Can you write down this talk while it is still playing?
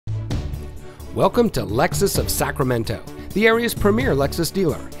Welcome to Lexus of Sacramento, the area's premier Lexus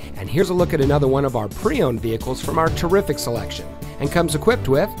dealer. And here's a look at another one of our pre-owned vehicles from our terrific selection, and comes equipped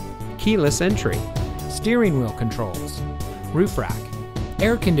with keyless entry, steering wheel controls, roof rack,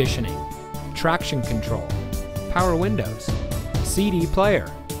 air conditioning, traction control, power windows, CD player,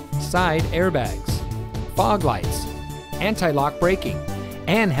 side airbags, fog lights, anti-lock braking,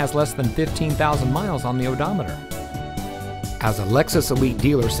 and has less than 15,000 miles on the odometer. As a Lexus Elite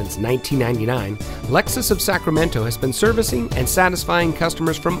dealer since 1999, Lexus of Sacramento has been servicing and satisfying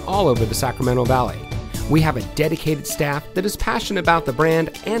customers from all over the Sacramento Valley. We have a dedicated staff that is passionate about the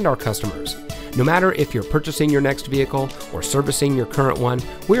brand and our customers. No matter if you're purchasing your next vehicle or servicing your current one,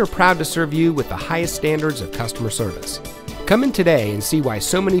 we are proud to serve you with the highest standards of customer service. Come in today and see why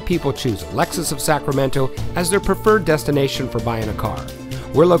so many people choose Lexus of Sacramento as their preferred destination for buying a car.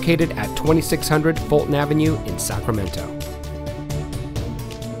 We're located at 2600 Fulton Avenue in Sacramento.